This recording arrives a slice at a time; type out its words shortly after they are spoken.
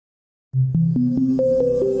In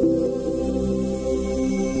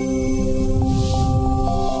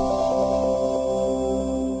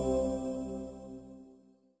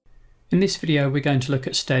this video we're going to look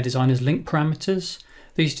at StairDesigner's link parameters.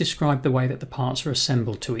 These describe the way that the parts are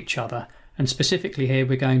assembled to each other, and specifically here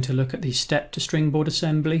we're going to look at the step to stringboard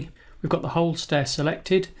assembly. We've got the whole stair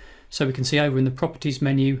selected, so we can see over in the properties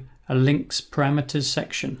menu a links parameters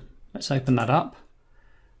section. Let's open that up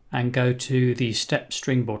and go to the step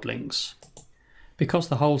stringboard links. Because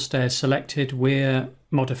the whole stair is selected, we're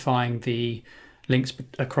modifying the links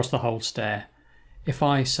across the whole stair. If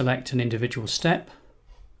I select an individual step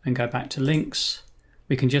and go back to links,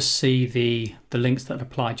 we can just see the links that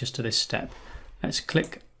apply just to this step. Let's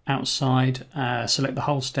click outside, select the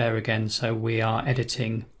whole stair again, so we are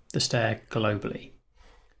editing the stair globally.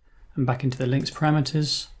 And back into the links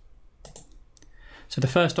parameters. So the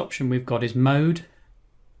first option we've got is mode.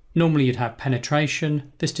 Normally you'd have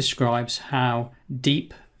penetration. This describes how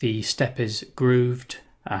deep the step is grooved,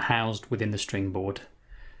 housed within the stringboard.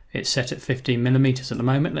 It's set at 15mm at the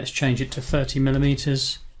moment. Let's change it to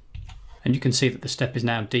 30mm. And you can see that the step is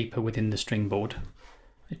now deeper within the stringboard.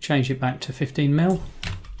 Let's change it back to 15mm.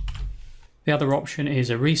 The other option is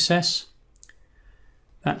a recess.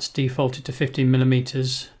 That's defaulted to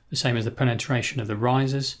 15mm, the same as the penetration of the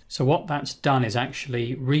risers. So what that's done is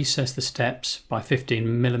actually recess the steps by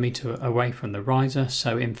 15mm away from the riser.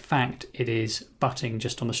 So in fact it is butting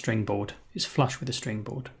just on the stringboard. It's flush with the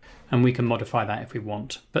stringboard. And we can modify that if we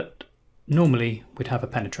want, but normally we'd have a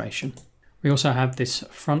penetration. We also have this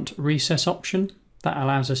front recess option that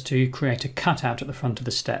allows us to create a cutout at the front of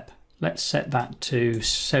the step. Let's set that to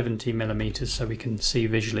 70mm so we can see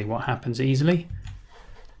visually what happens easily.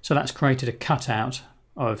 So that's created a cutout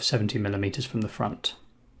of 70mm from the front.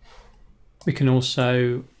 We can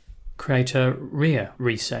also create a rear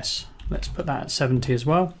recess. Let's put that at 70 as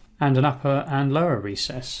well. And an upper and lower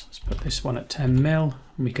recess. Let's put this one at 10mm.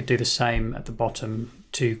 And we could do the same at the bottom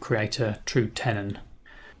to create a true tenon.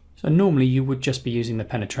 So normally you would just be using the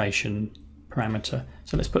penetration parameter.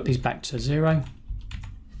 So let's put these back to 0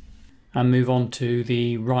 and move on to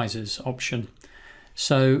the risers option.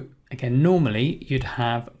 So again, normally you'd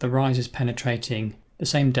have the risers penetrating the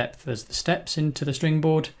same depth as the steps into the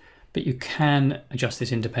stringboard, but you can adjust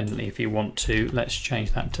this independently if you want to. Let's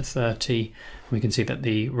change that to 30. We can see that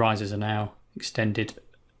the risers are now extended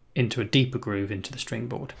into a deeper groove into the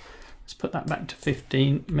stringboard. Let's put that back to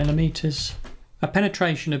 15mm. A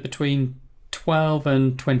penetration of between 12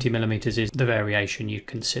 and 20mm is the variation you'd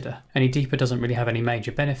consider. Any deeper doesn't really have any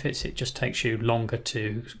major benefits, it just takes you longer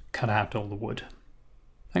to cut out all the wood.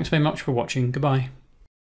 Thanks very much for watching, goodbye.